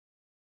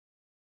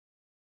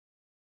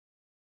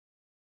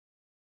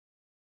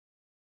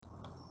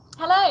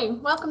Hello,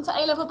 welcome to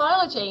A-Level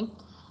Biology.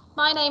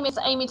 My name is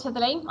Amy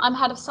Titherley. I'm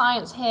Head of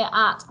Science here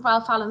at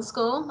Ralph Allen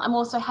School. I'm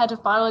also Head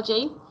of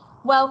Biology.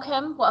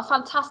 Welcome, what a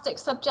fantastic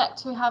subject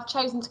to have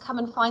chosen to come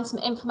and find some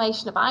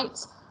information about.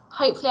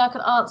 Hopefully I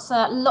can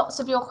answer lots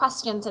of your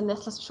questions in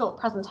this short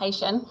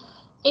presentation.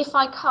 If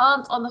I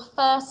can't, on the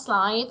first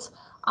slide,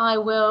 I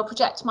will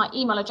project my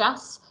email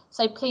address.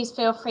 So please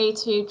feel free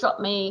to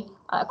drop me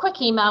a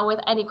quick email with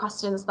any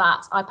questions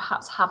that I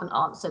perhaps haven't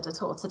answered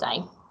at all today.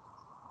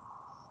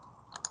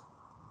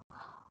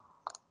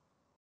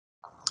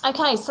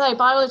 Okay, so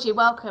biology,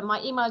 welcome.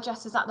 My email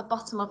address is at the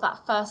bottom of that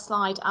first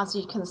slide, as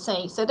you can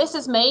see. So this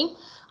is me.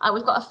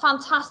 We've got a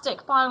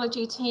fantastic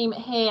biology team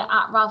here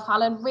at Ralph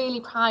Allen, really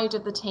proud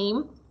of the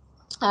team.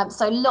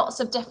 So lots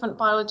of different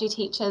biology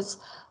teachers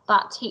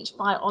that teach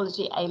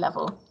biology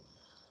A-level.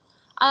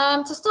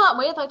 To start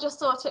with, I just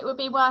thought it would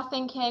be worth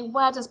thinking,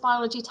 where does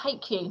biology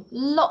take you?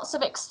 Lots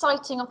of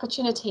exciting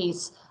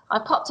opportunities. I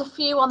popped a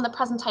few on the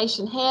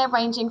presentation here,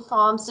 ranging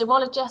from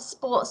zoologists,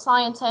 sports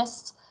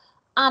scientists,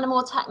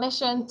 animal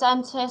technician,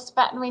 dentist,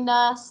 veterinary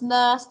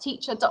nurse,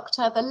 teacher,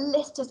 doctor. The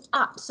list is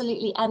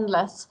absolutely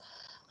endless.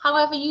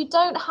 However, you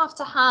don't have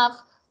to have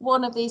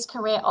one of these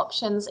career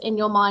options in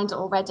your mind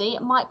already.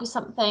 It might be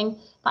something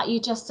that you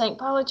just think,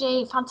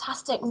 biology,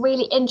 fantastic,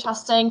 really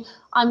interesting.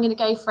 I'm going to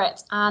go for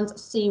it and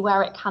see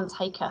where it can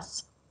take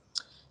us.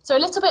 So a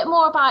little bit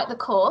more about the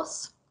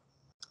course.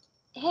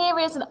 Here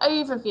is an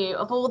overview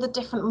of all the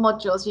different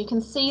modules. You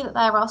can see that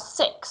there are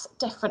 6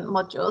 different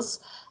modules,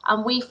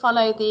 and we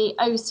follow the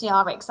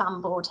OCR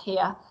exam board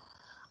here.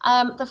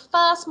 The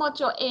first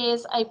module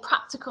is a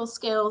practical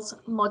skills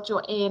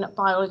module in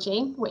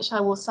biology, which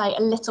I will say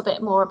a little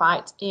bit more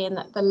about in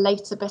the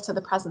later bit of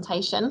the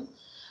presentation.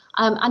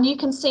 And you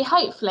can see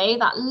hopefully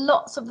that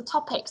lots of the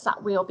topics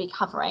that we'll be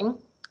covering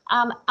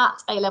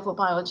at A-Level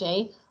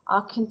Biology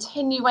are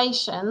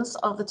continuations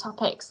of the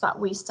topics that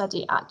we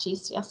study at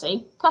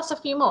GCSE, plus a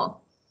few more.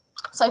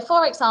 So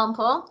for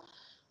example,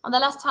 on the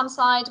left-hand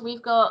side,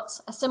 we've got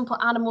a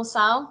simple animal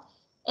cell.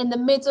 In the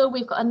middle,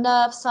 we've got a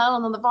nerve cell,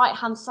 and on the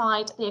right-hand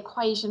side, the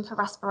equation for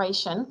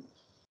respiration.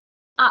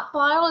 At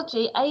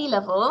biology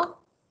A-level,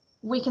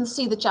 we can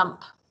see the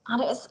jump,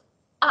 and it is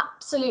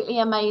absolutely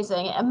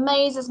amazing. It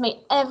amazes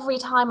me every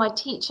time I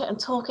teach it and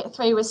talk it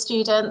through with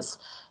students.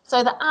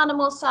 So the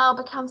animal cell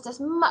becomes this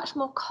much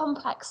more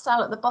complex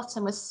cell at the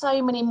bottom with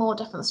so many more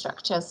different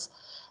structures.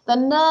 The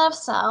nerve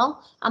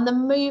cell and the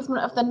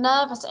movement of the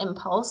nervous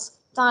impulse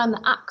down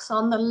the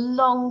axon, the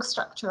long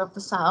structure of the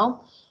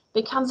cell,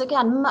 becomes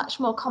again much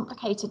more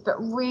complicated, but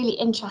really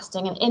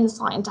interesting, and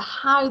insight into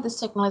how the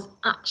signal is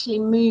actually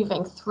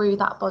moving through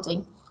that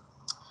body.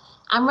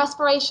 And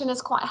respiration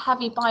is quite a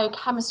heavy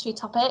biochemistry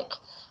topic.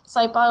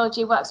 So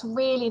biology works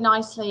really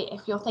nicely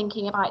if you're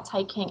thinking about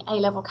taking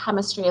A-level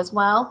chemistry as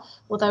well,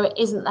 although it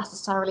isn't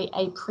necessarily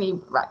a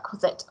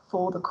prerequisite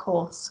for the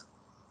course.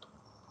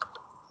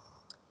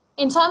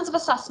 In terms of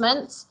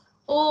assessments,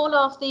 all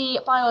of the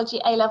biology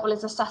A-level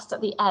is assessed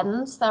at the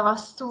end. There are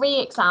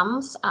 3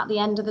 exams at the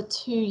end of the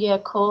 2-year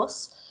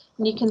course.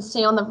 And you can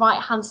see on the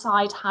right-hand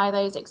side how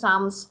those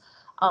exams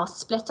are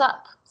split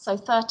up. So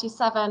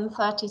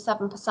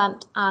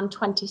 37%, and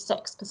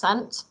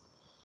 26%.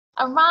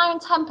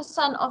 Around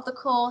 10% of the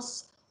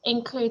course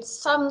includes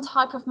some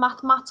type of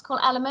mathematical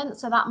element.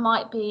 So that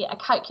might be a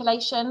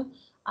calculation,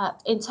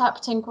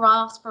 interpreting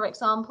graphs, for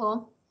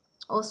example,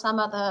 or some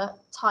other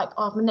type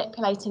of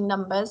manipulating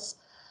numbers.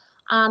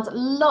 And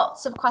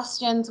lots of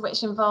questions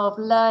which involve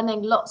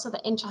learning lots of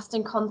the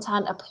interesting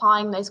content,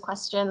 applying those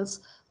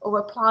questions, or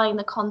applying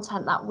the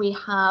content that we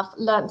have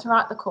learned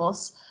throughout the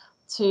course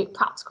to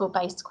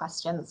practical-based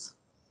questions.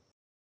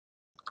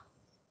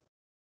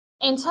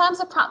 In terms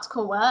of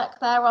practical work,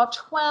 there are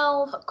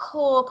 12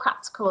 core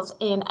practicals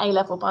in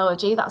A-level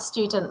biology that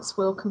students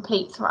will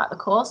complete throughout the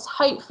course,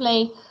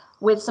 hopefully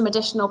with some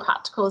additional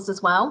practicals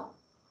as well.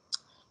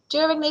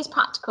 During these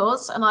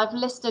practicals, and I've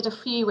listed a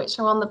few which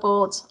are on the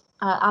board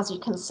as you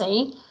can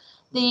see,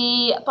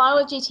 the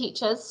biology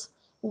teachers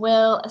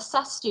will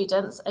assess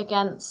students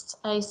against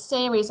a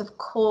series of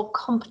core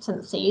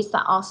competencies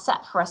that are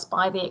set for us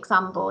by the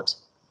exam board.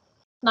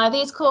 Now,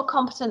 these core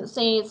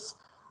competencies,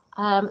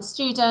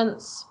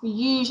 students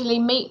usually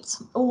meet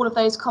all of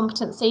those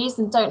competencies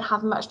and don't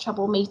have much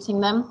trouble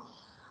meeting them.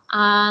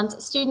 And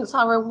students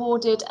are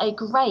awarded a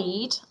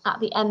grade at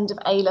the end of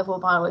A-level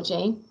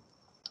biology,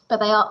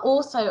 but they are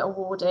also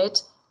awarded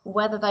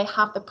whether they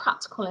have the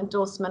practical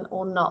endorsement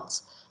or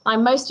not. Now,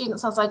 most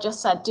students, as I just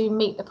said, do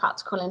meet the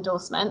practical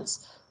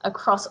endorsements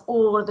across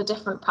all of the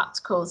different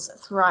practicals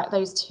throughout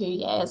those 2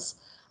 years.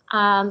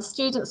 And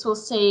students will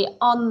see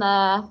on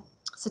their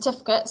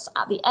certificates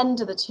at the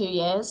end of the 2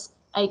 years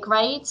a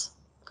grade,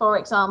 for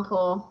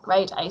example,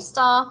 grade A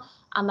star,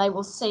 and they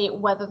will see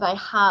whether they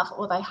have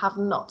or they have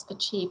not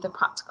achieved the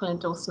practical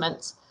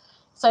endorsement.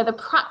 So the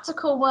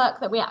practical work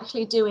that we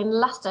actually do in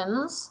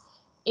lessons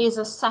is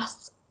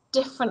assessed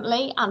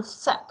differently and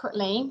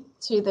separately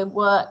to the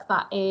work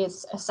that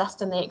is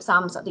assessed in the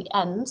exams at the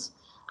end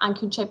and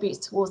contributes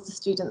towards the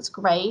student's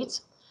grade.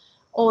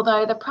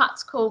 although the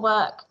practical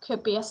work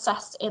could be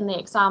assessed in the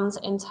exams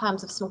in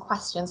terms of some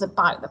questions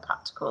about the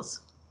practicals.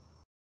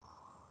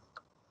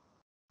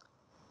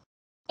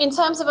 In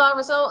terms of our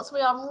results,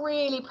 we are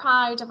really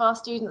proud of our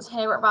students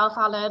here at Ralph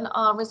Allen.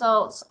 Our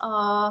results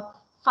are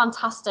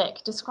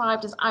fantastic,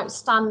 described as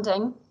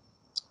outstanding.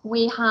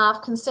 We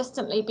have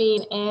consistently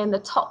been in the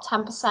top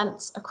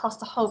 10% across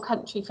the whole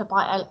country for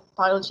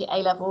biology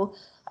A-level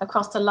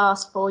across the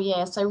last 4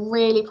 years. So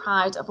really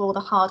proud of all the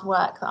hard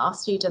work that our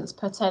students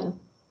put in.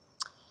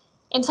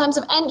 In terms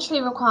of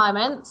entry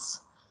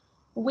requirements,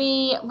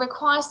 we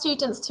require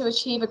students to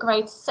achieve a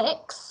grade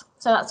 6.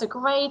 So that's a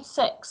grade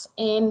 6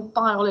 in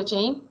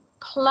biology,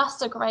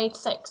 plus a grade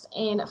 6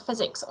 in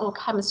physics or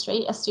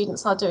chemistry, as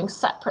students are doing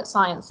separate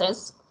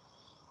sciences.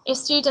 If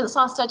students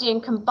are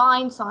studying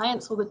combined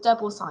science or the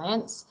double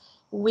science,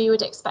 we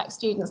would expect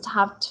students to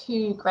have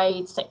 2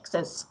 grade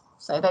 6s.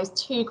 So those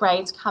 2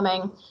 grades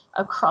coming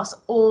across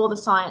all the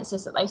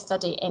sciences that they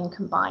study in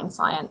combined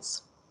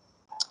science.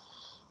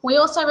 We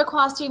also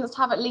require students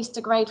to have at least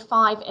a grade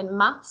 5 in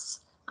maths.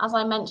 As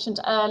I mentioned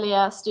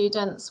earlier,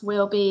 students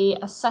will be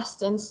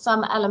assessed in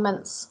some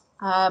elements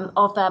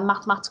of their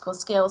mathematical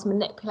skills,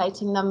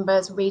 manipulating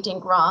numbers, reading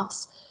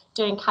graphs,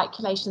 doing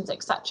calculations,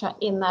 etc.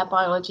 in their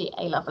biology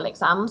A-level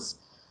exams.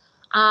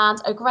 And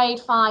a grade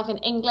 5 in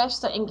English,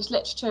 so English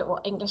literature or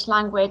English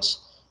language,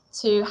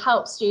 to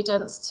help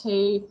students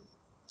to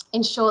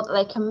ensure that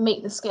they can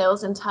meet the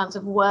skills in terms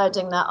of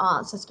wording their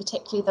answers,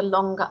 particularly the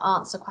longer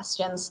answer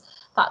questions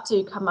that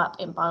do come up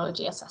in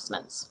biology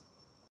assessments.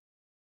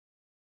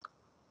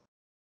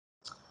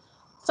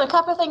 So a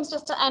couple of things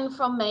just to end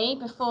from me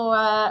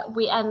before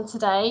we end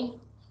today.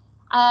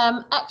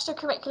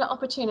 Extracurricular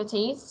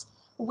opportunities.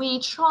 We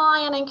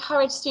try and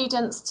encourage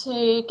students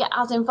to get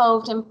as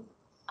involved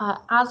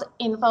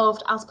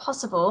as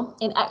possible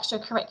in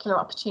extracurricular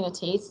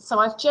opportunities. So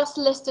I've just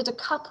listed a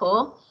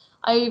couple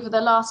over the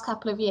last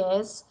couple of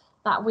years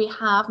that we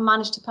have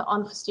managed to put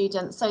on for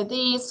students. So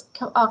these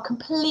are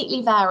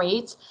completely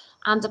varied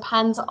and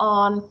depend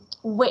on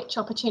which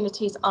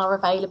opportunities are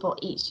available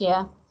each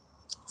year.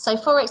 So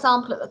for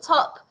example, at the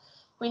top,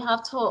 we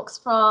have talks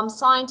from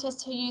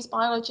scientists who use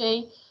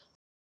biology.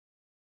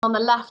 On the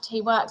left,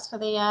 he works for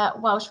the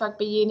Welsh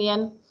Rugby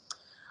Union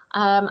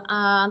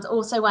and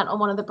also went on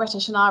one of the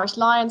British and Irish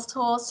Lions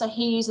tours. So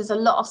he uses a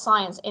lot of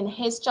science in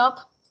his job.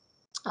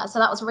 So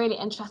that was really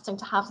interesting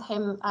to have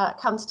him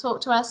come to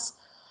talk to us.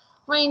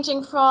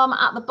 Ranging from,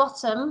 at the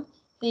bottom,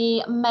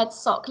 the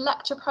MedSoc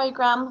lecture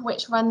programme,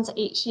 which runs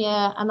each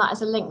year, and that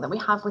is a link that we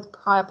have with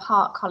Prior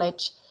Park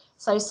College.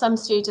 So some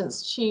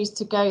students choose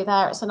to go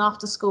there. It's an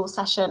after-school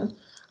session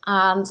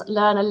and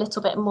learn a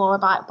little bit more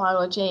about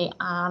biology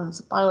and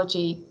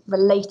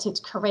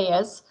biology-related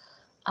careers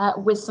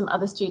with some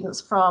other students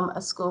from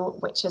a school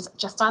which is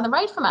just down the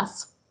road from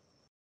us.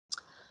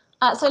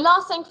 So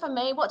last thing for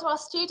me, what do our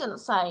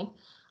students say?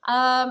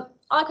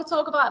 I could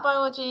talk about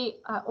biology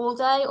all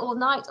day, all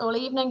night, all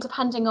evening,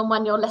 depending on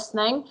when you're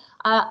listening.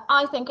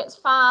 I think it's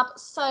fab,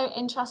 so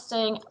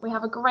interesting. We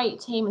have a great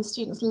team and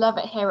students love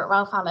it here at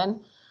Ralph Allen.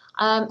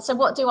 So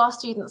what do our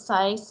students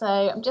say? So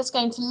I'm just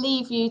going to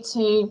leave you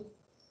to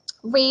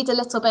read a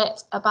little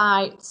bit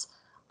about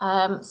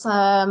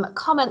some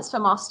comments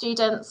from our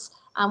students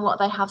and what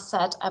they have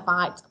said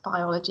about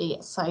biology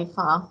so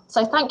far.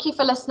 So thank you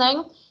for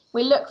listening.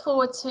 We look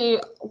forward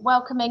to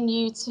welcoming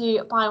you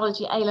to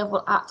Biology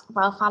A-Level at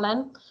Ralph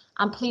Allen,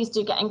 and please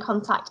do get in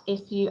contact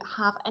if you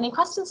have any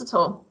questions at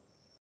all.